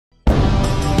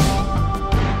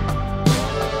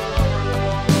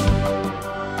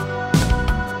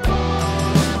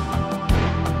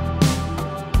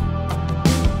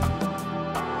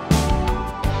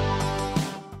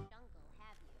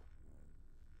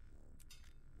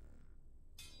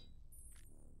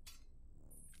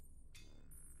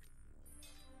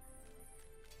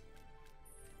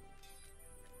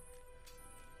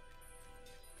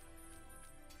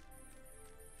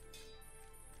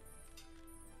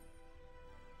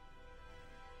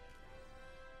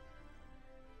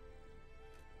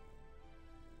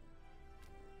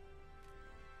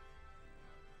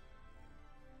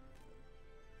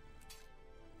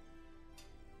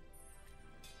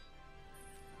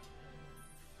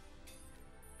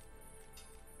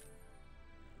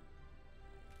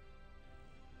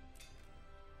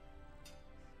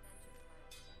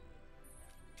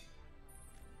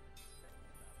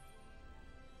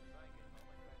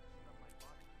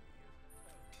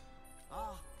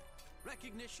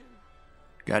recognition.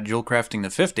 Got jewel crafting to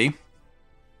 50.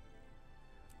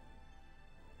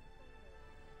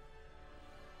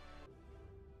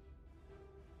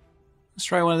 Let's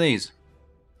try one of these.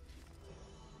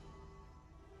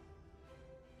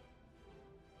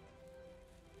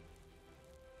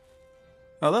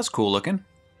 Oh, that's cool looking.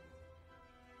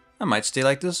 I might stay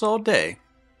like this all day.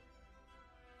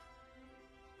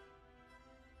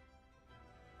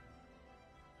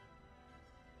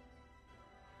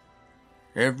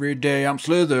 Every day I'm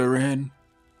slithering.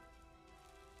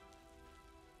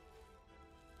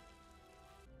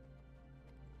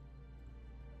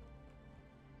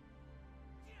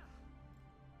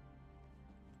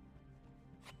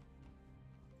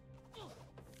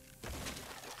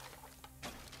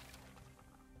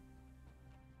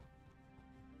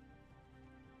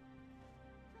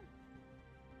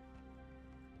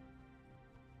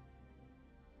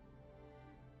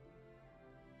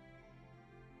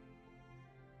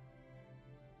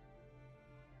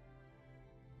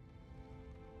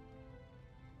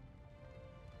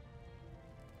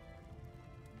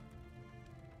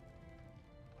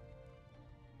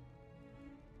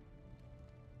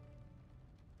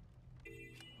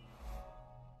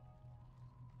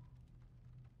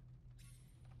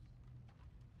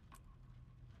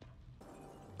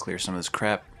 Clear some of this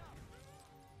crap.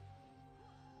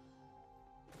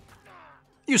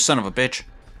 You son of a bitch.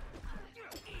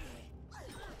 Next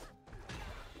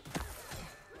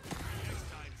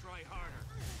time, try harder.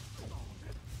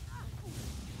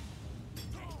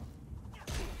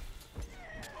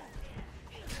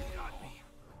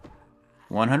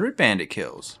 100 bandit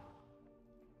kills.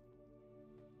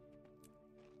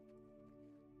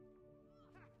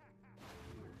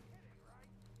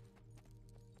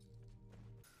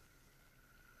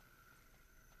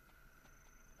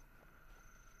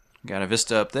 Got a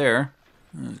vista up there.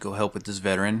 Let's go help with this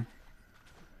veteran.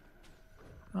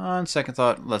 On second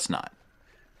thought, let's not.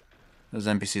 Those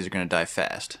NPCs are going to die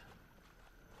fast.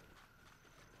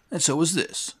 And so is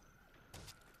this.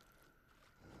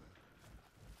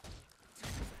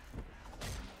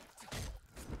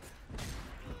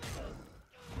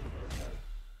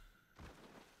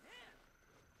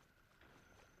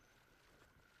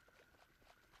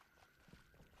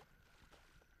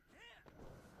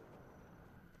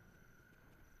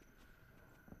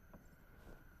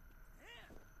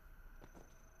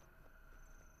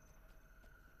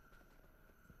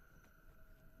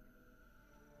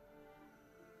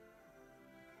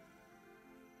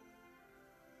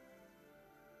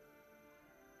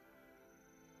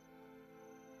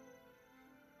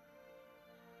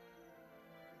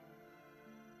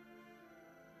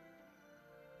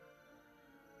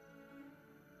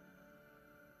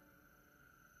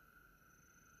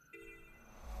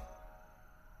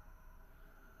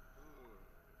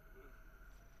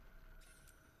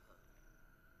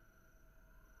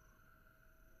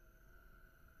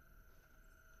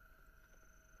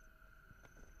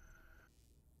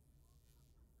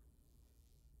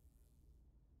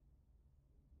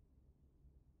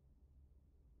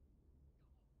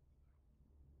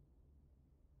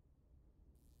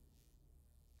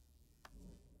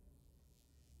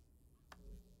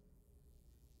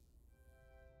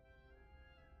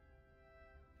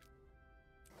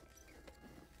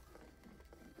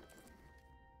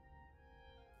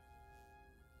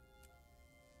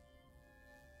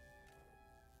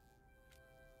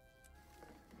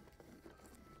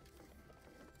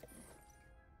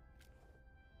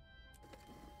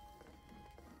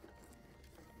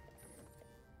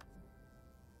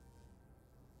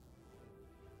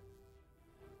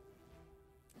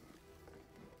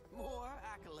 More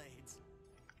accolades.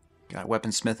 Got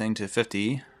weaponsmithing to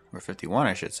 50, or 51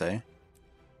 I should say.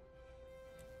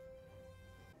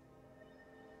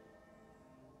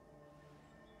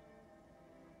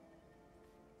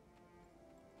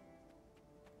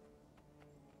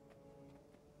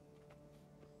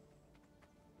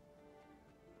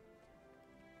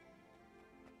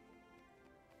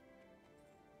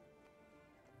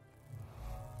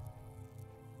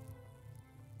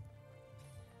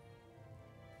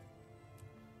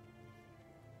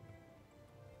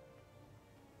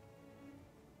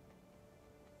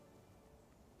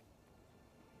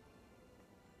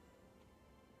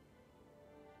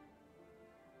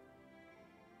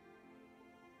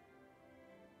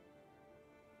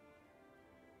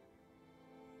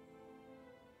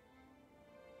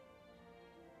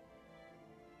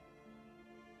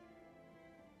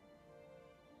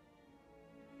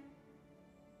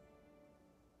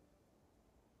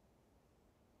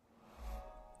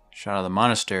 Shot of the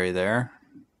monastery there.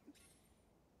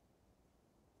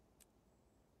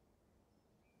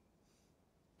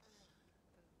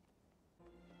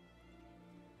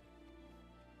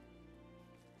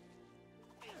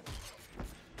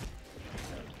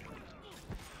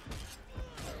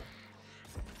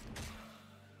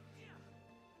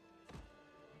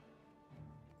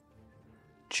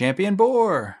 Champion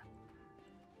boar.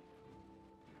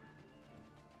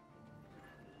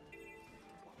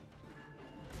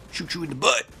 Shoot you in the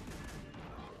butt.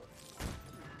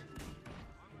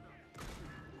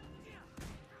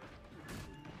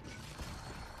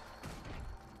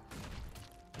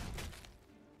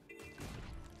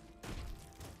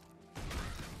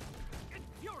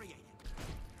 Infuriated.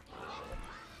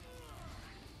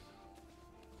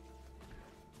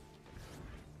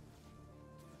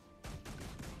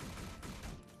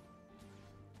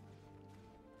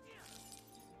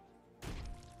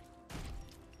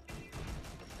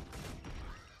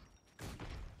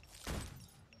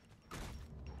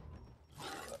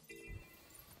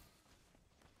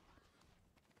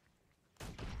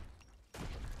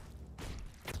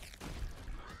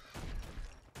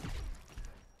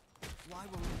 Why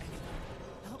won't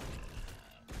anyone help me?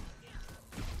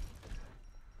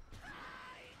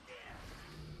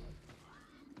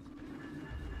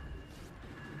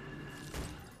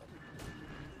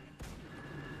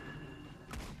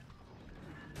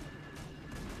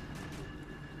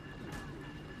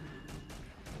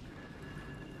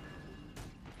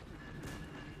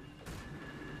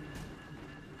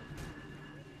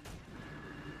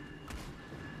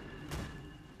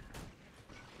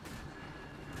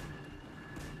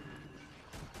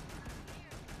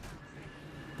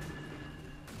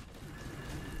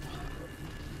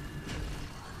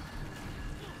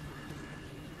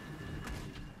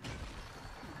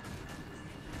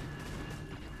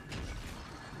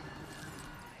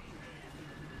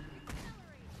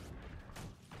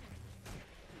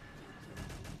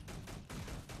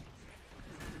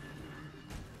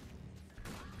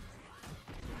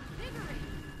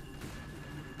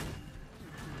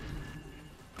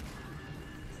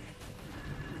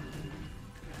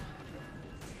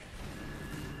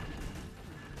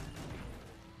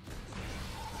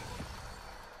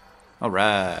 All right.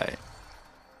 A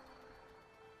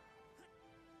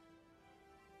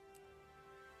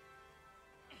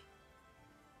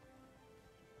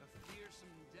fearsome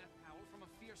death howl from a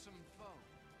fearsome foe.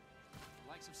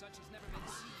 The likes of such has never been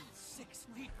seen. 6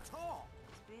 feet tall.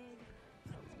 Big.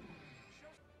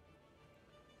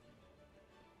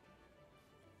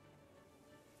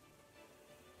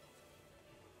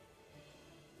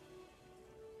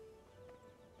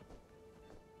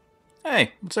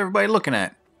 Hey, what's everybody looking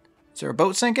at? Is there a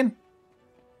boat sinking?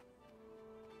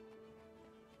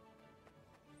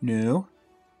 No.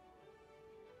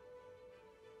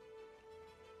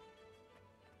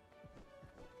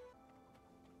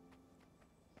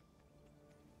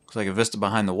 Looks like a vista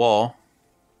behind the wall.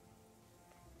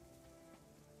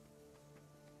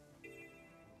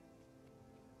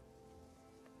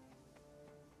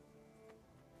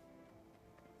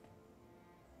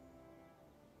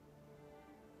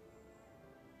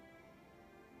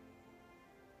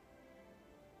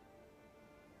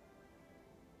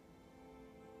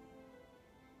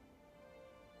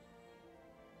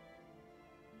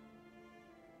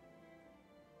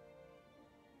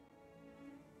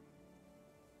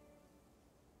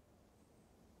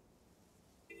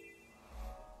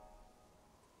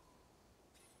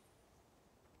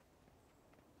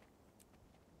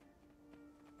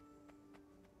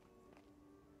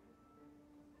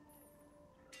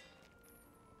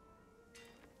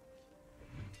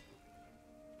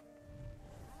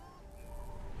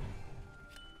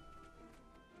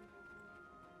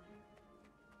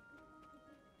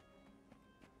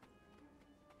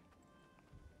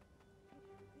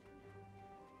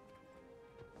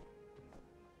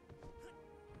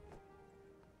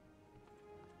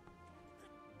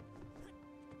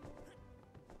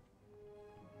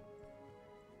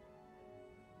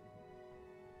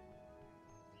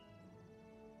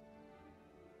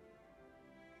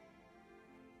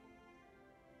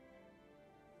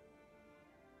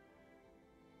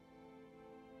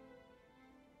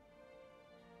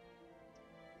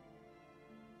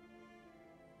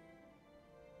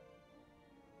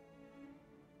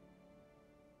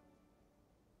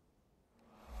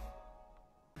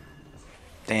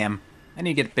 Damn. I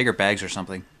need to get bigger bags or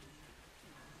something.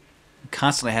 I'm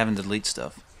constantly having to delete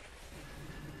stuff.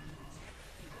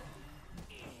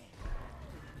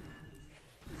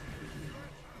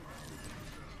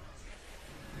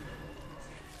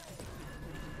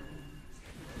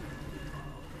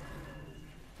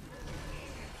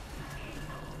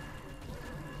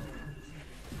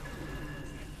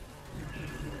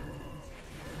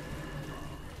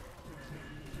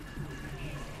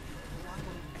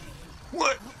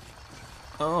 What?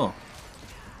 Oh.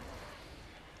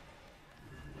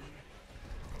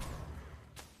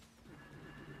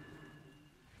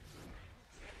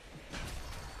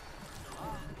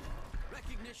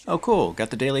 Oh, cool.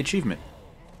 Got the daily achievement.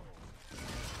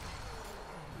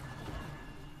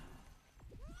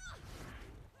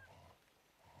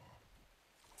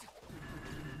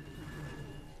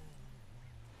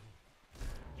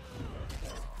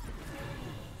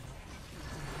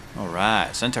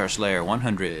 Alright, Centaur Slayer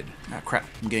 100. Ah, crap.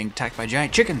 I'm getting attacked by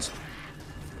giant chickens.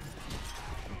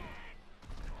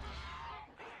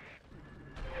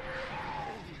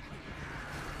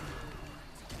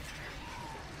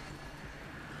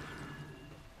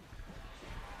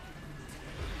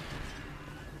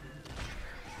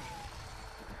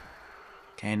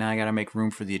 Okay, now I gotta make room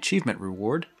for the achievement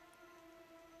reward.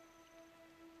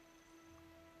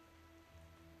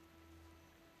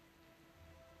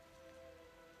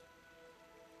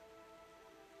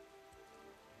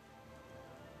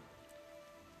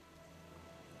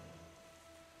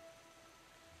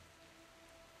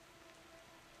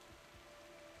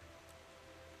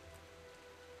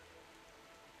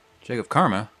 Jug of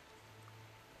Karma?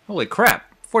 Holy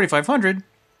crap! 4,500?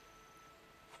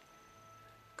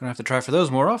 Gonna have to try for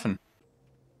those more often.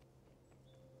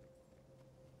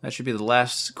 That should be the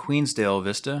last Queensdale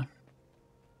vista.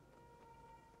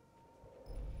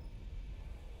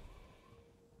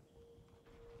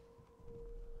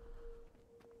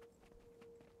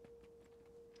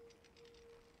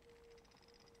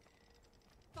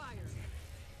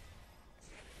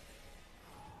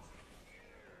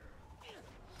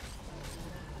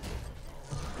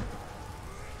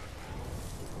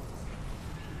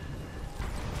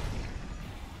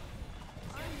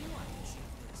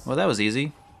 Well, that was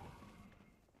easy.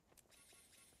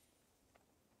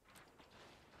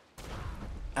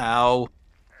 Ow.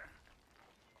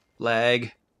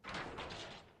 Lag.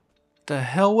 The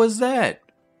hell was that?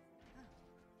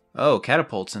 Oh,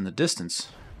 catapults in the distance.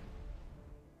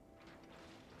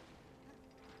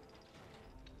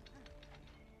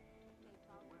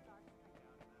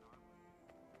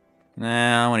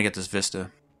 Nah, I want to get this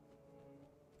vista.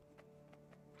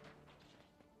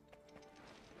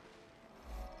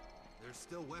 There's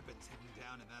still weapons hidden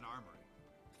down in that armory.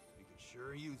 We could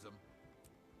sure use them.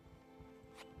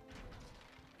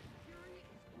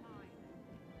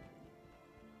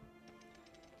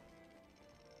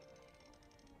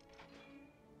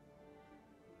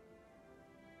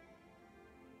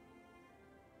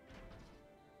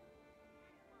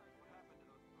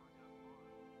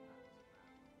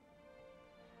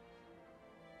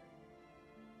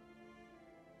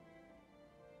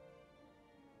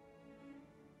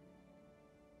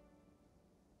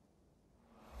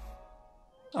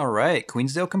 Alright,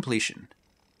 Queensdale completion.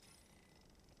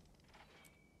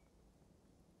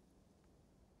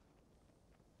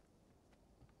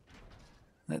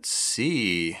 Let's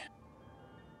see.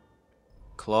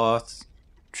 Cloth,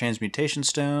 transmutation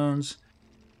stones,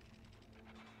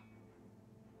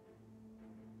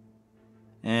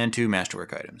 and 2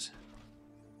 masterwork items.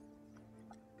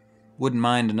 Wouldn't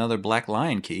mind another black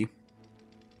lion key.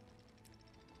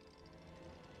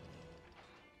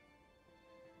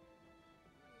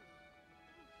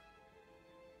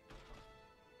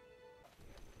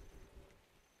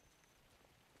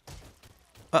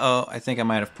 Uh-oh, I think I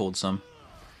might have pulled some.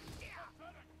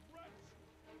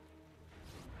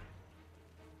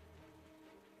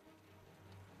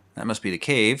 That must be the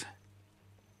cave.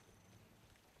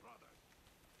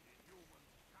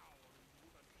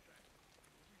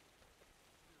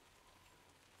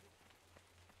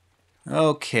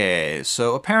 Okay,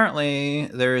 so apparently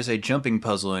there is a jumping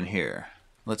puzzle in here.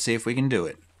 Let's see if we can do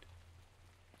it.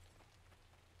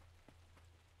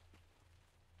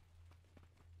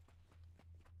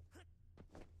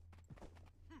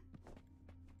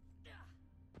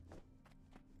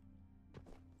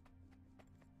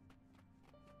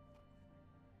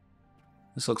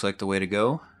 This looks like the way to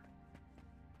go.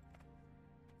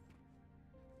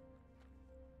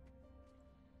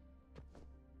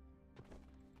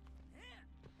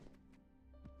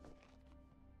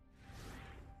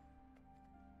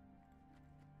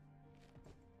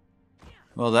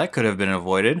 Well, that could have been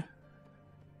avoided.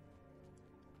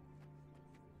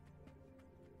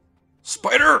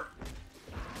 Spider!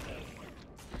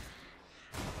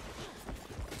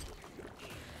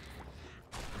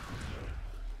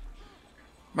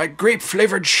 My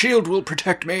grape-flavored shield will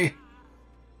protect me.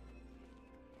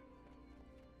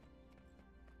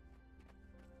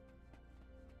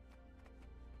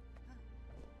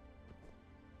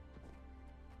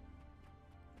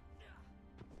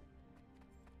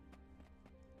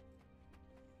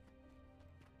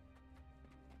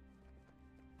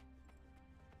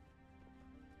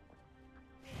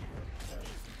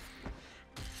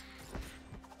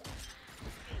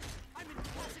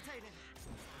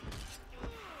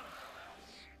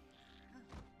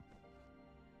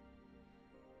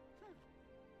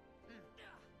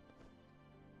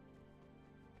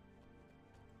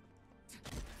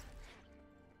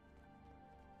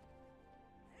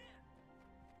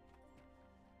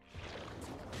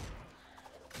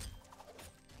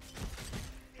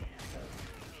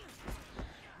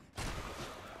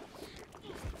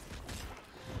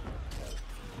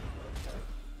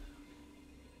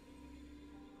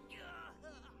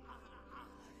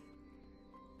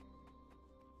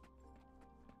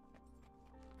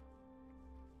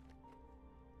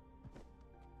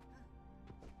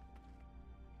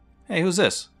 Hey, who's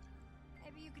this?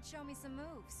 Maybe you could show me some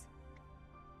moves.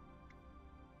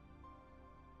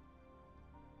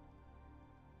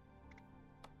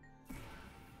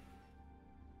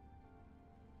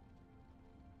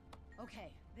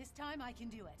 Okay, this time I can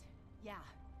do it. Yeah,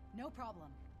 no problem.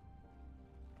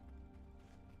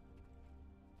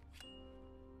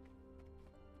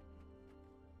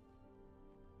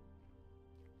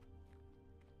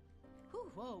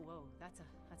 Whew, whoa, that's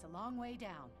a long way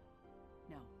down.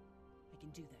 No, I can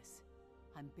do this.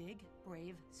 I'm big,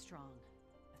 brave, strong.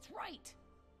 That's right!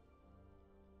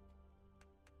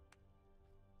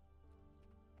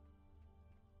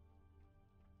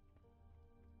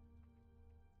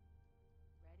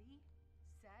 Ready,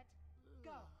 set,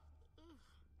 go!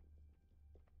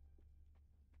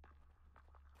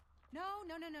 No,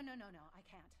 I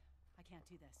can't. I can't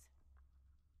do this.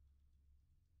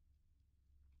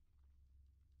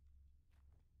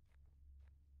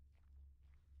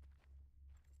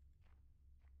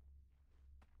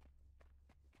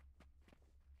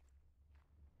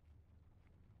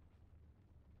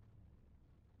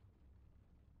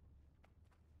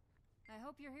 I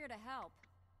hope you're here to help.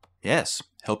 Yes,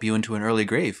 help you into an early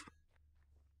grave.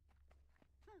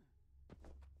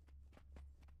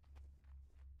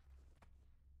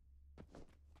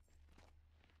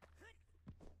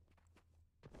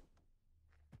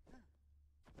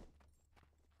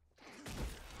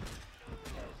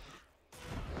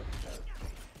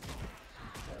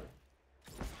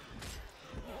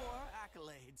 More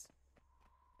accolades.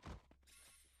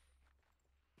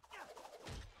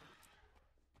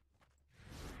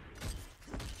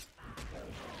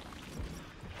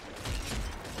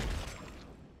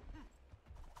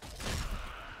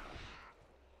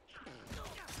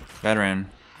 Veteran.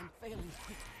 I'm failing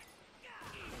quickly.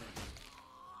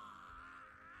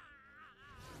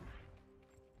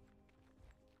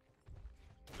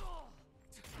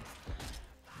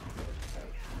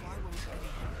 Why won't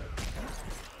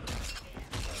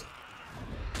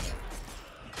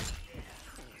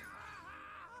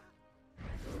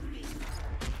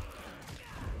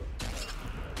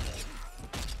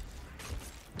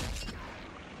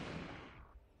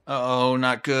Uh-oh,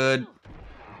 not good.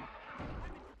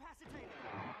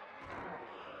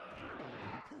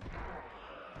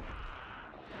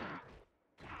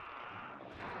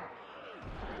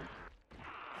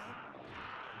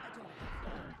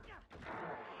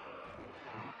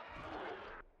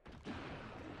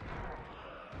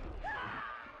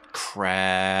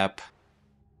 Crap.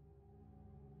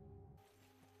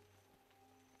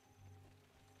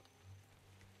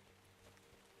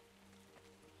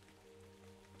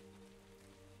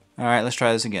 Alright, let's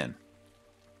try this again.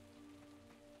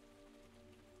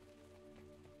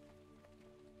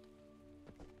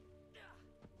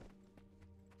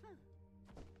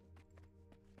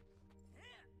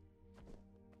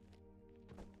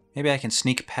 Maybe I can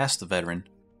sneak past the veteran.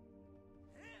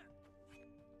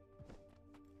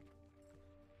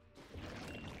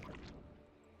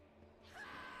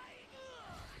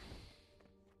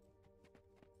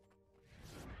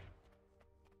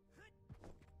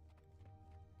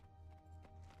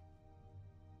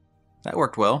 That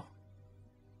worked well.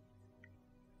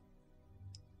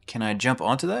 Can I jump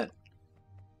onto that?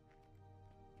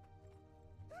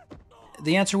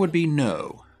 The answer would be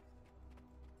no.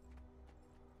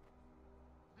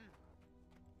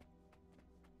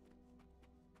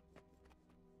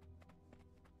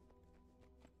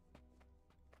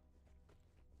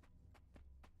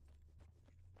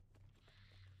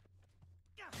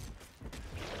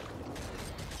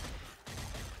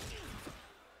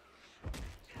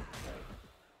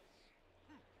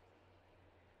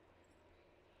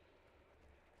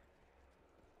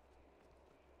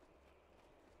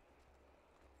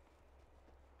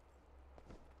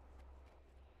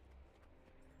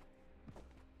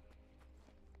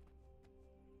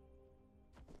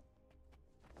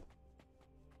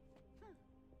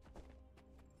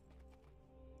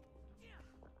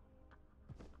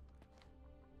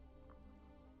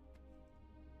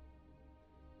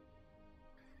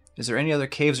 Is there any other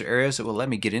caves or areas that will let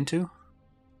me get into?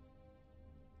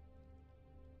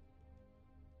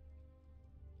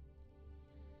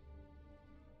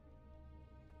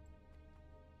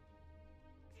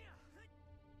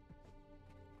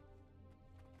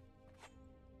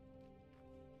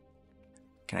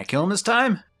 Can I kill him this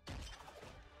time?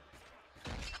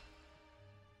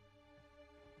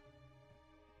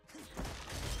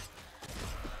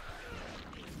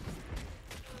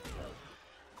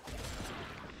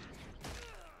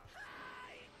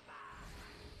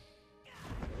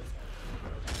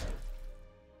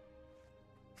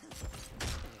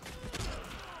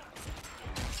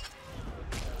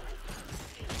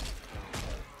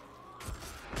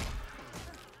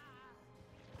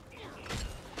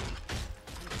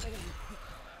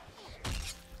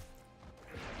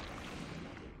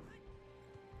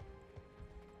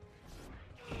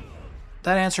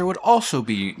 that answer would also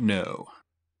be no.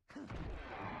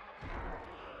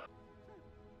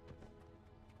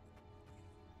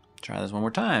 Try this one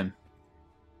more time.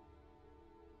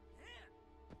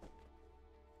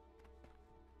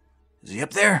 Is he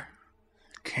up there?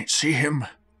 Can't see him.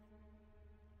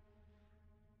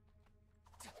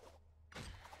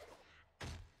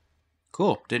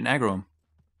 Cool, didn't aggro him.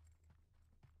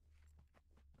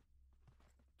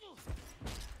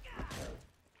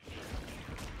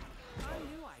 I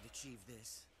knew I'd achieve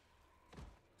this.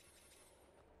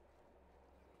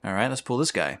 Alright, let's pull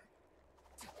this guy.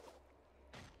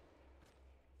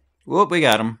 Whoop, we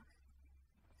got him.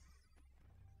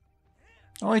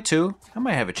 Only 2. I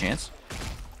might have a chance.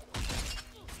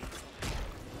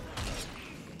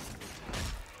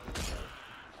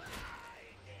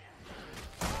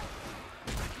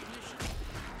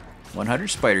 "100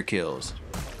 spider kills."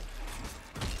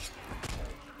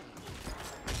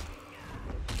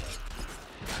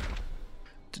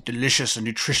 The delicious and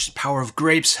nutritious power of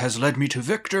grapes has led me to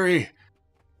victory.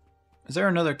 Is there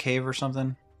another cave or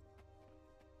something?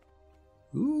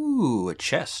 Ooh, a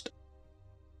chest.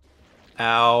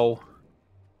 Ow.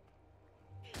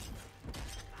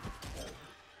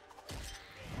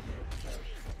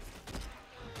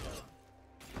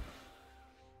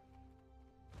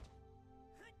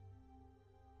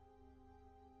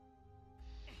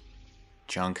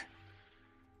 Junk.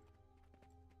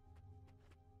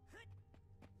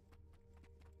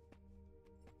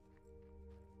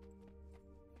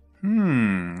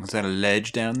 Is that a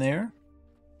ledge down there?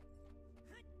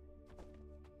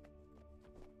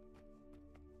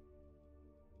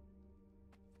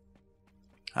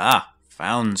 Ah,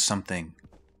 found something.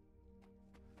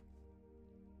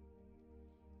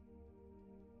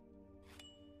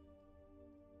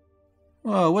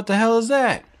 Whoa, what the hell is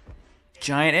that?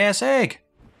 Giant ass egg.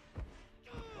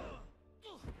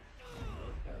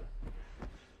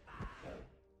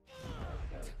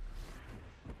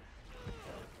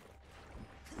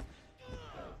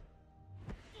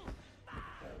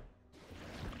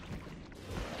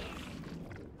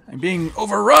 I'm being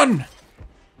overrun.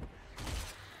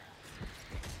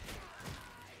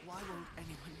 Why won't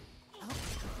anyone help me?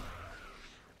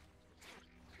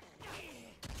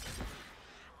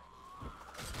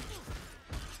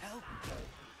 Help!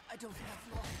 I don't have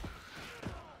long.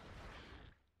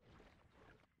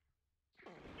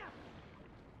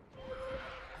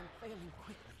 I'm failing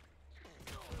quickly.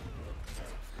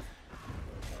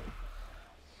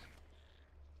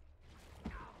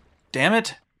 Damn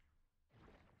it.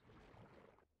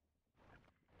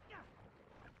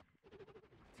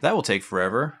 That will take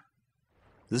forever.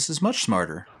 This is much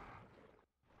smarter.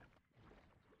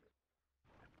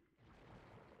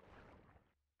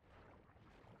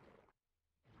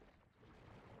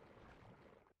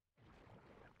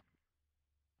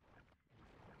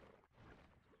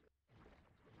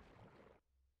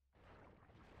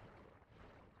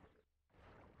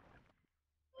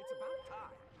 It's about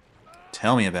time.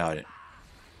 Tell me about it.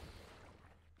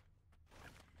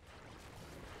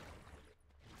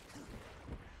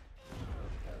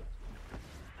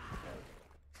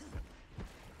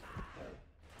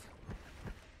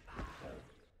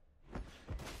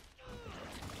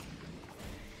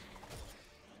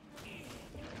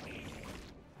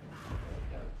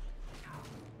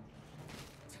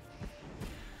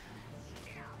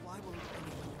 Why won't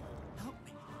anyone help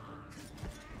me?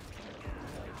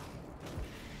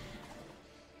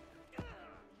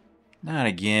 Not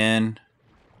again.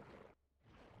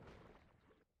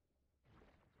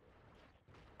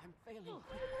 I'm failing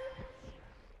quickly.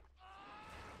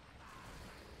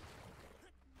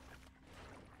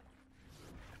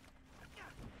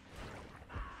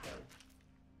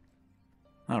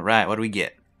 Alright, what do we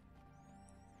get?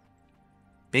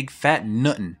 Big fat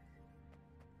nuttin'.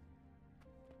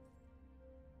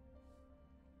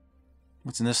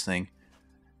 What's in this thing?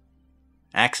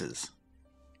 Axes.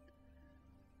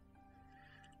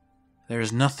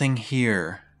 There's nothing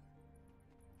here.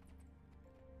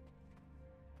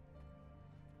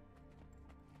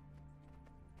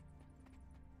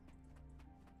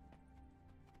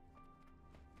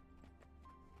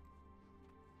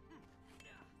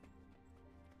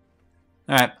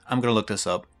 Alright, I'm gonna look this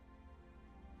up.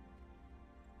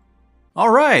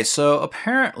 Alright, so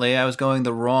apparently I was going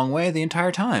the wrong way the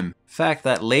entire time. In fact,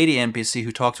 that lady NPC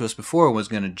who talked to us before was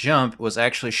gonna jump was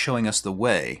actually showing us the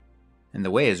way. And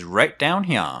the way is right down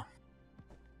here.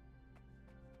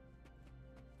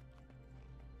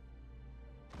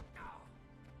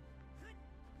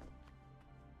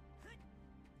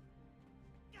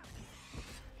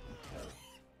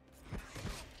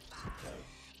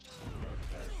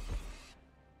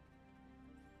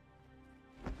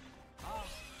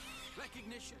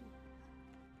 recognition.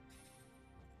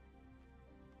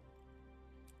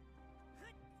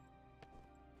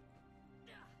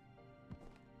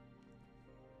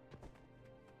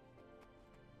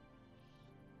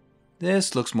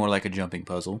 This looks more like a jumping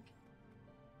puzzle.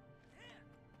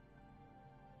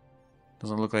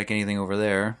 Doesn't look like anything over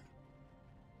there.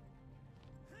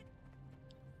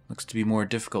 Looks to be more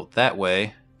difficult that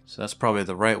way, so that's probably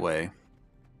the right way.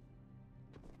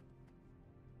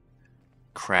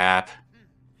 Crap.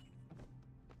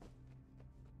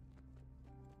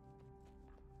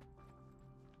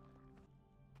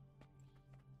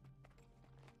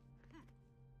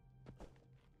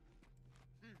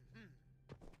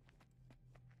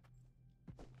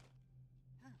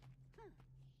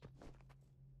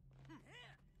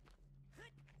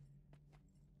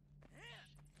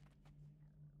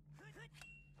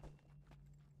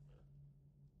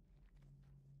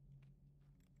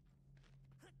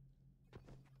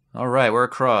 Alright, we're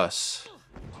across.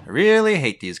 I really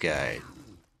hate these guys.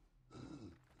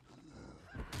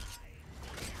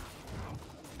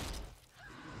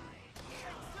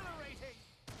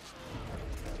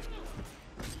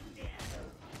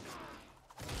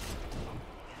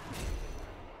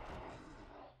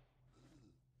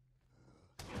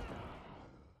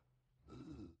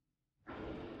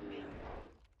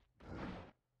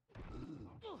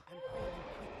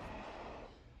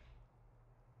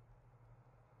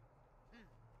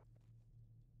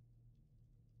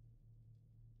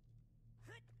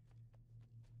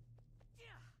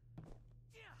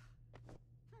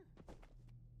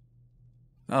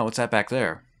 Oh, what's that back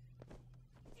there?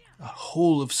 A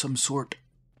hole of some sort.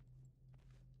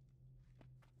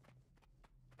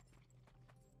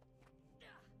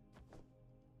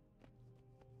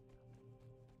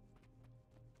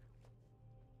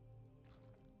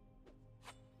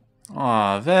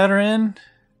 Aw, veteran.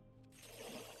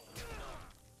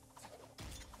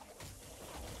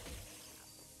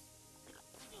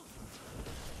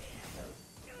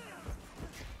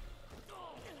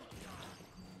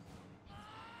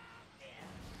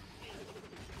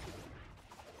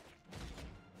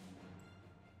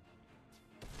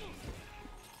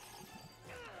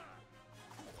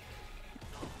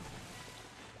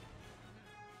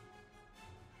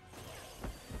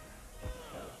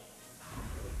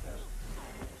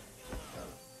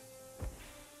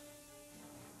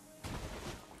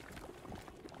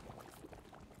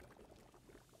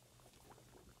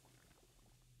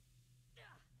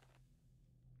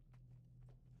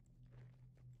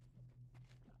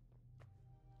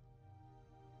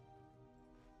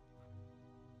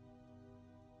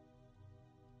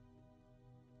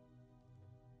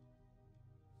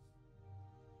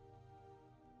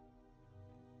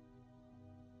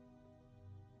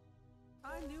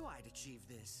 I knew I'd achieve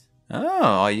this. Oh,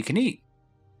 all you can eat.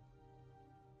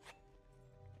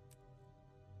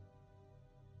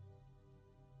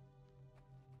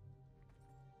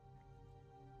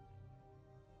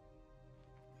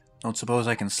 Don't suppose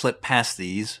I can slip past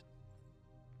these.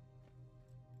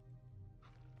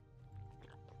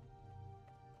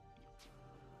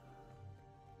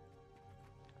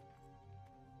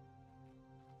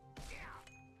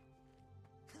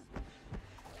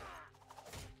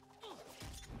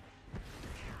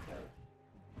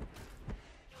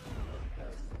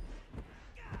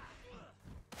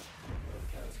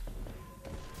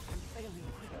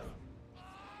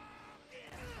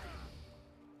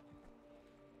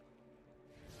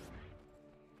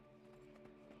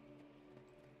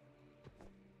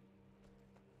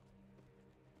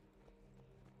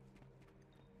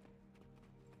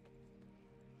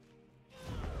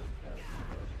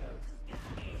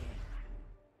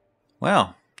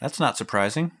 Well, that's not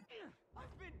surprising.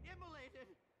 I've been immolated.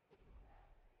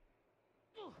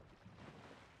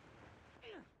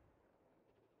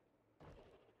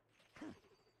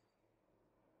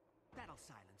 That'll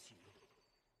silence you.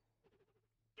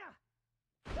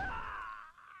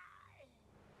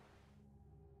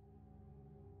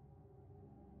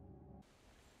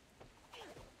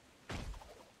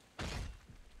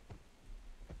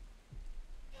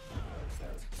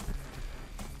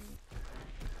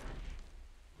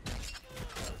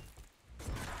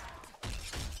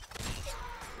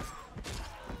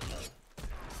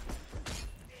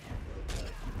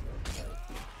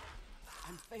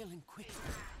 I'm failing quickly.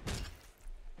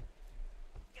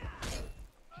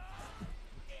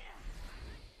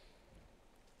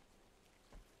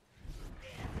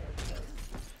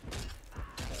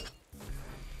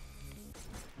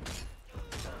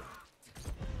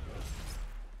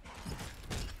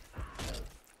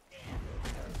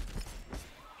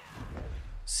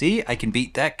 See, I can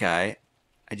beat that guy.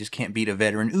 I just can't beat a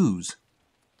veteran Ooze.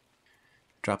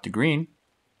 Drop the green.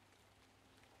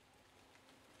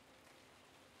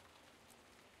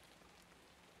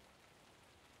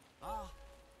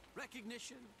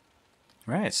 Recognition.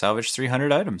 Right, salvage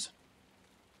 300 items.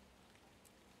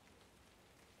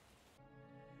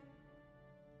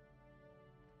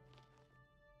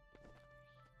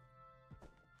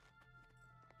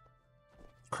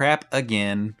 Crap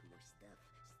again.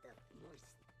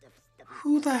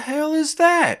 Who the hell is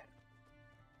that?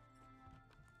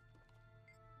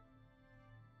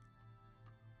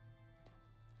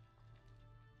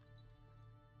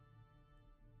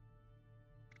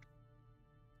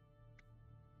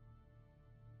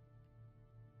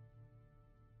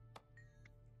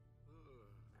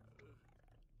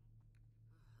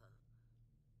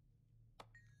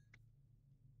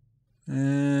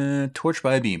 Torch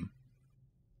by a beam.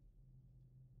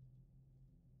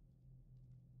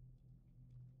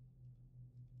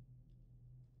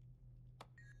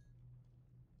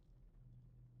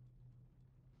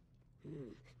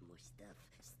 More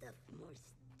stuff, more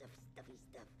stuffy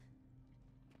stuff.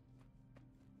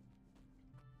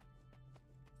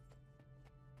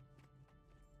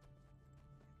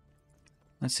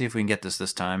 Let's see if we can get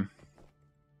this time.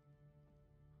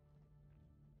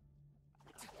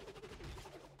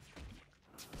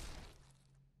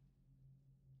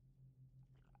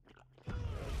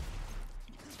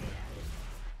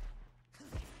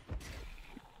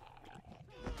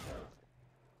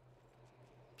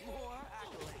 More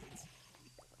accolades.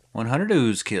 100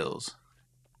 ooze kills.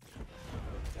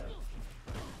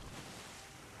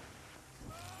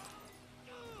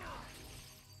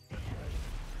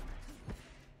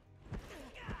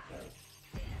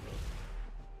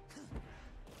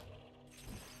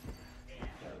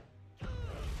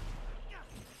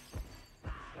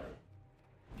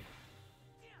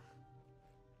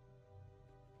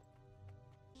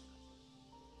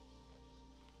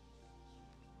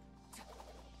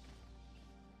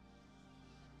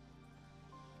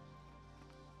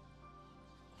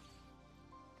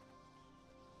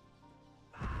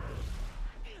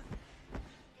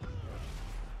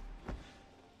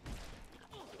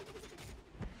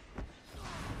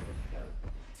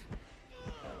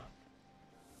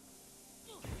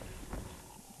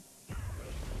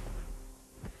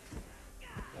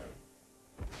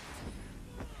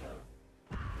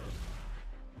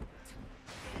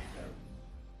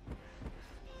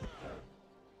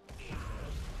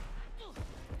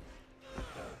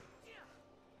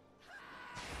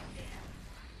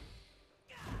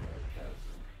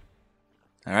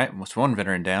 Alright, what's one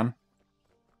veteran down?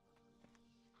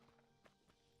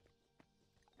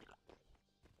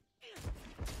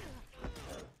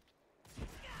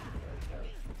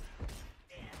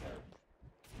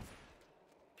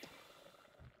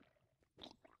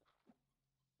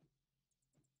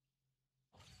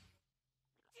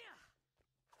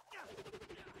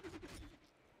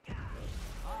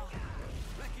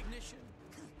 Recognition.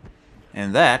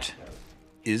 And that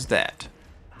is that.